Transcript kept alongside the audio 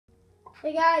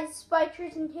Hey guys, Spike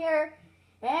Tristan here,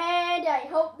 and I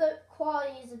hope the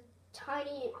quality is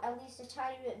at least a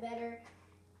tiny bit better.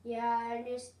 Yeah, I'm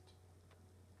just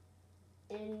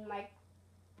in my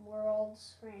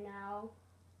worlds right now.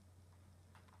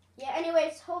 Yeah,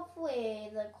 anyways, hopefully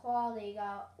the quality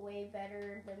got way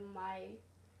better than my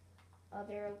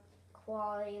other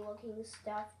quality looking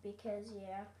stuff because,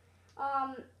 yeah.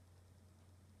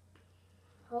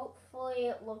 Hopefully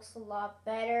it looks a lot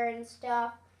better and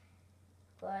stuff,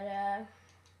 but,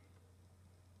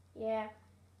 yeah.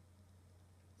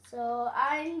 So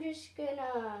I'm just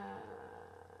gonna.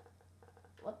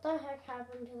 What the heck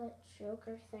happened to that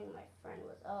Joker thing my friend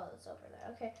was? Oh, it's over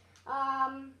there. Okay.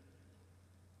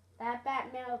 That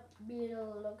Batman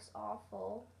beetle looks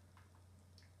awful.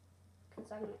 Cause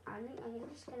I'm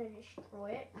just gonna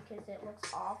destroy it because it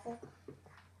looks awful.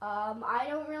 I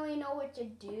don't really know what to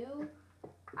do.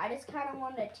 I just kind of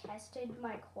want to test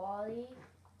my quality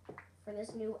for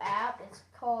this new app. It's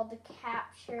called the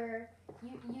Capture.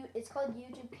 It's called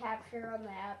YouTube Capture on the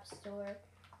App Store.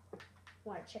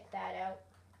 Want to check that out?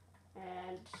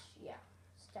 And yeah,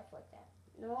 stuff like that.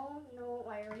 No,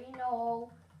 I already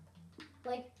know.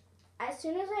 Like, as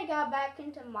soon as I got back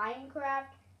into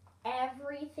Minecraft,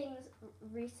 everything's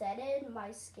resetted.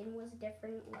 My skin was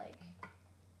different. Like,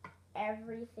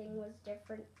 everything was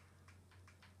different.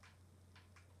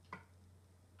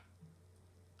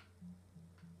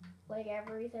 Like,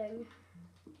 everything.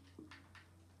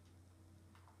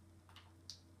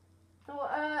 Oh,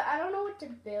 I don't know what to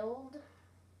build.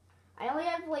 I only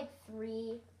have like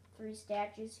three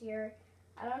statues here.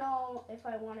 I don't know if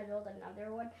I want to build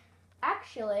another one.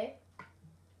 Actually,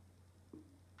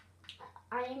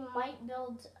 I might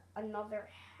build another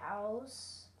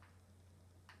house.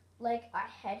 Like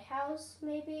a head house,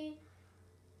 maybe.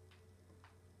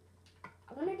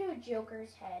 I'm gonna do a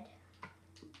Joker's head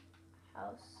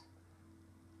house.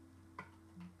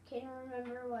 Can't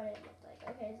remember what it looked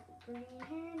like. Okay, green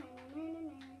hair.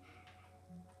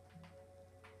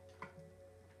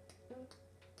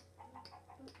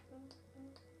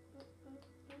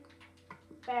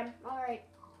 Bam. All right.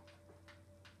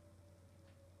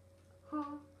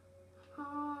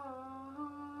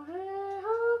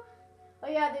 Oh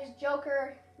yeah, there's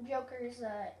Joker's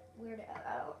weird.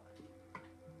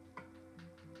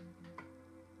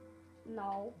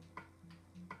 No.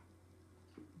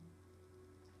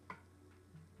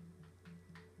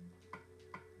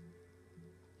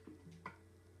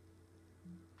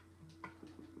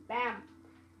 Bam.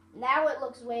 Now it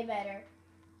looks way better.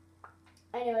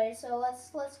 Anyway, so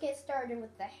let's get started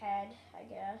with the head, I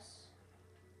guess.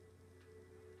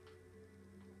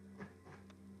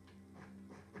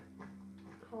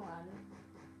 Hold on.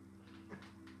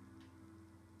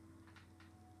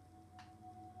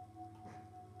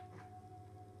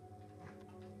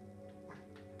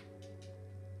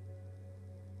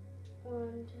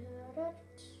 One, two,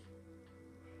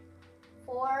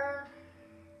 4.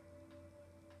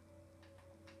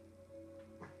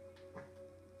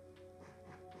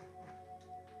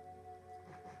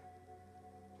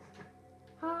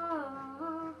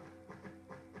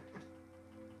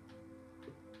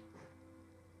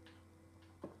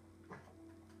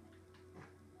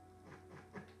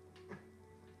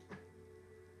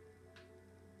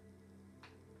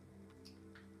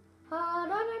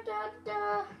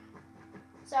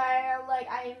 Sorry,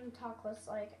 I am talkless.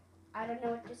 Like, I don't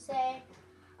know what to say.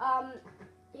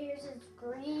 Here's his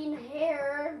green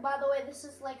hair. By the way, this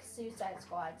is like Suicide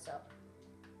Squad, so.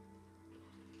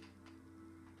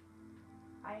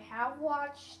 I have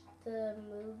watched the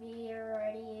movie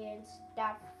already and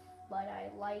stuff, but I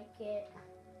like it.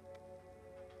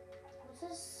 What's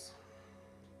this?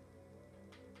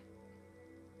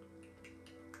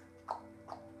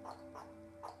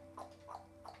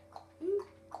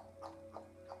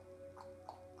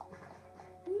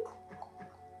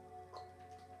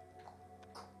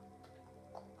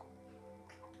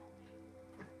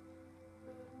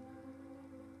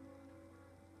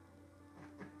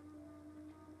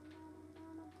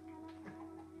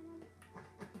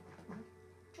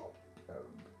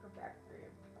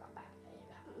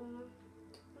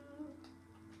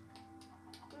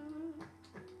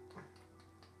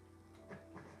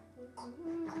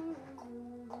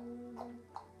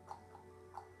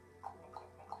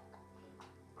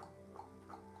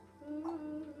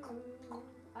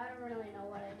 I don't really know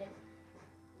what I did.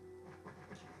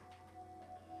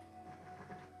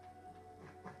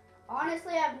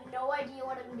 Honestly, I have no idea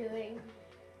what I'm doing.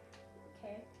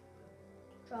 Okay.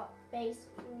 Drop bass.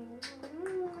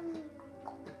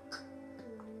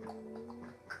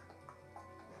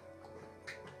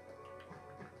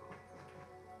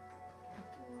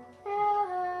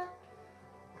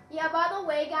 By the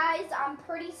way, guys, I'm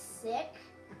pretty sick,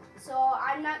 so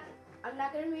I'm not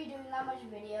gonna be doing that much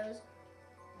videos.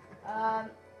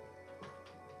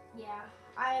 Yeah,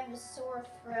 I have a sore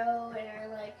throat and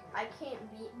I can't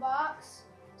beatbox,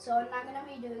 so I'm not gonna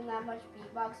be doing that much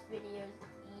beatbox videos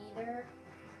either.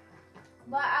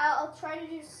 But I'll try to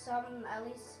do some, at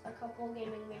least a couple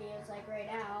gaming videos like right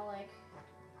now. Like,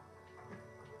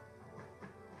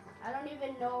 I don't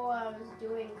even know what I was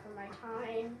doing for my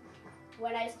time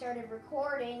when I started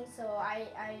recording, so I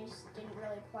just didn't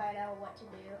really plan out what to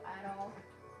do at all.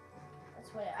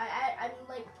 That's what I'm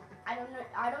like. I don't know.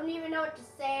 I don't even know what to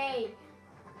say.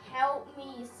 Help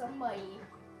me, somebody.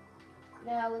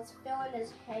 Now let's fill in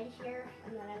his head here,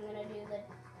 and then I'm gonna do the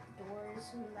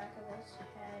doors in the back of his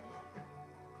head.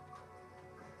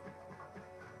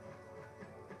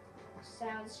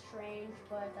 Sounds strange,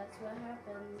 but that's what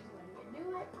happens when you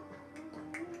do it.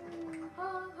 Ha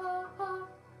ha ha.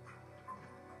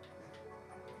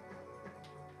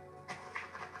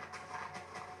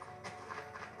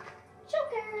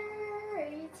 Joker,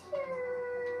 it's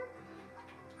here.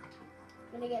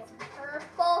 I'm gonna get some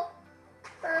purple.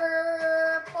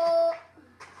 Purple.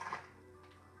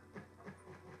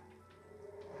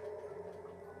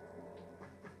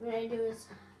 I'm gonna do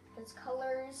his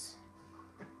colors.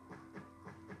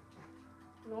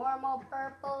 Normal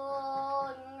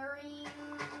purple and green.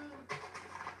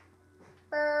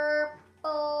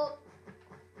 Purple.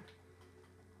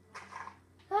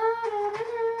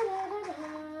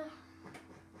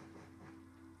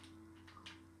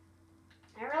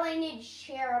 I really need to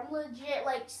share. I'm legit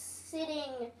like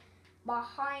sitting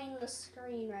behind the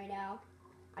screen right now.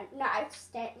 I'm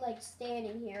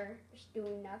standing here, just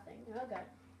doing nothing. Oh god.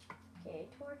 Okay,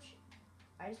 torch.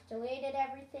 I just deleted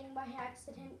everything by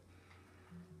accident.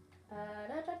 I'm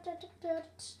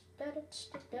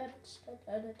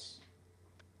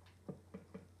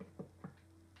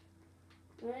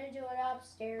gonna do an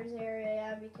upstairs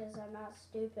area because I'm not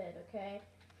stupid, okay?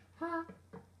 Ha,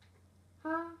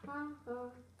 ha, ha,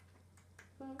 ha.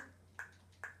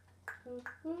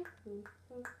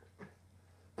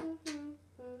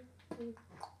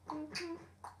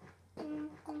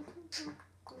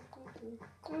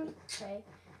 Okay.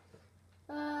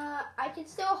 I can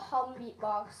still hum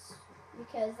beatbox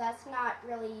because that's not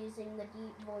really using the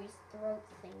deep voice throat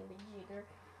thingamajigger.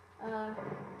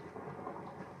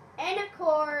 And of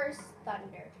course,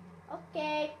 thunder.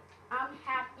 Okay, I'm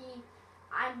happy.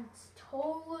 I'm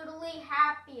totally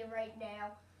happy right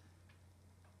now.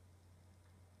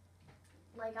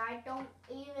 Like, I don't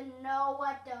even know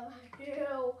what to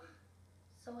do.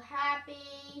 So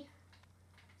happy.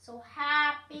 So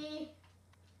happy.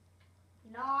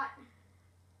 Not.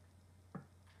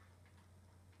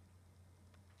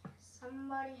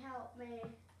 Somebody help me.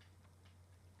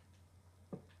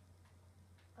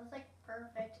 I was like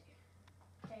perfect.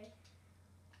 Okay.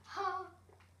 Ha.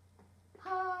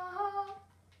 Ha.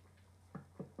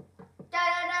 Da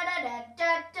da da da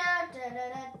da da da da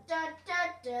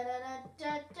da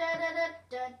da da da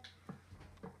da.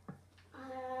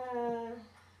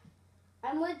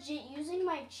 I'm legit using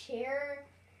my chair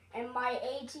and my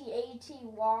AT-AT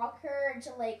walker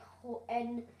to like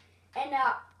and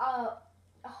a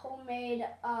homemade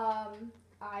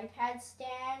iPad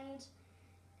stand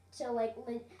to like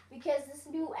because this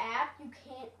new app you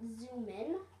can't zoom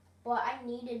in, but I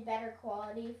needed better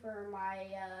quality for my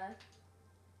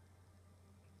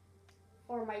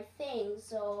thing,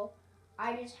 so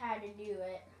I just had to do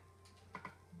it.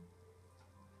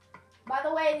 By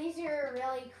the way, these are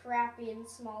really crappy and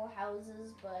small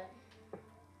houses, but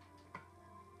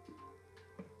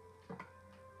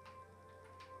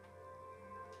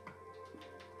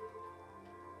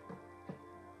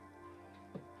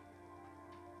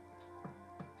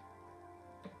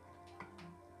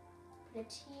the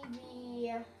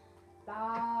TV,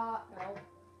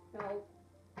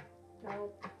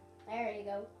 nope. There you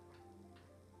go.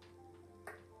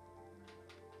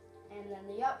 And then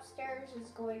the upstairs is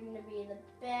going to be the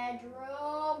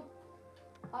bedroom.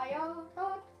 I'm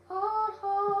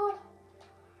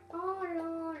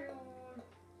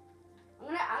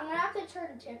gonna have to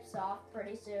turn tips off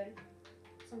pretty soon.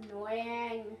 It's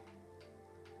annoying.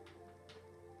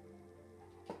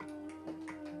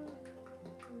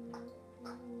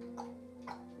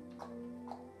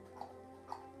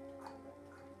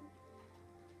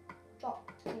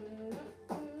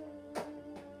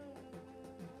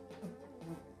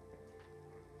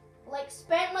 Like,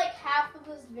 spent like half of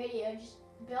this video just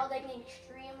building an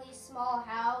extremely small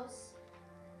house.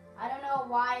 I don't know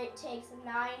why it takes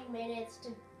 9 minutes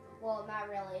to, well, not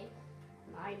really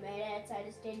 9 minutes, I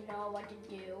just didn't know what to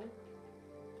do.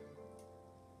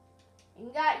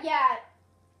 And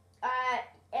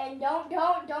and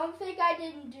don't think I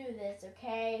didn't do this,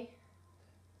 okay?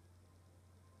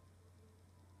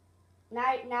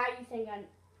 Now you think I'm,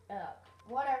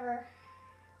 whatever.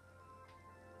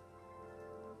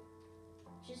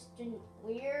 Just a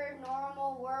weird,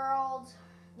 normal world.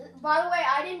 By the way,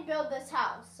 I didn't build this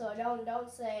house, so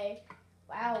don't say,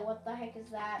 wow, what the heck is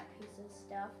that piece of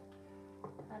stuff?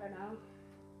 I don't know.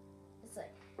 It's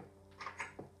like,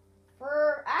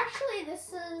 actually,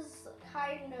 this is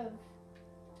kind of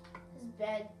his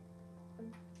bed.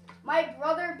 My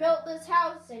brother built this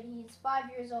house, and he's 5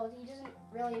 years old. He doesn't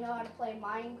really know how to play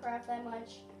Minecraft that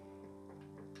much,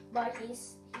 but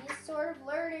he's sort of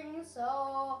learning,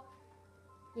 so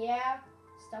yeah,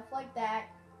 stuff like that.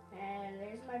 And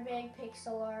there's my big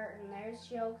pixel art, and there's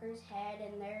Joker's head,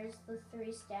 and there's the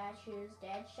 3 statues,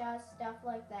 Deadshot, stuff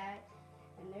like that.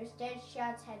 And there's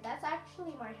Deadshot's head. That's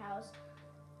actually my house.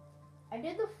 I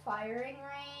did the firing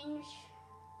range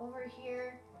over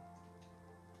here.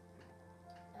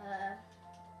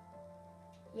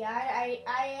 Yeah, I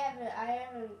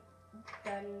haven't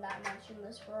done that much in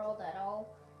this world at all.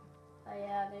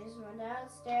 Yeah, there's my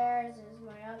downstairs, there's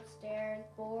my upstairs.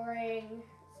 Boring.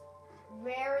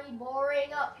 Very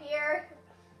boring up here.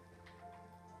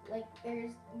 Like,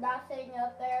 there's nothing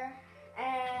up there.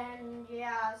 And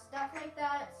yeah, stuff like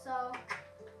that. So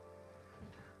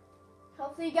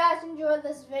hopefully you guys enjoyed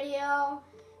this video,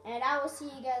 and I will see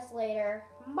you guys later.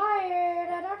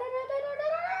 Bye.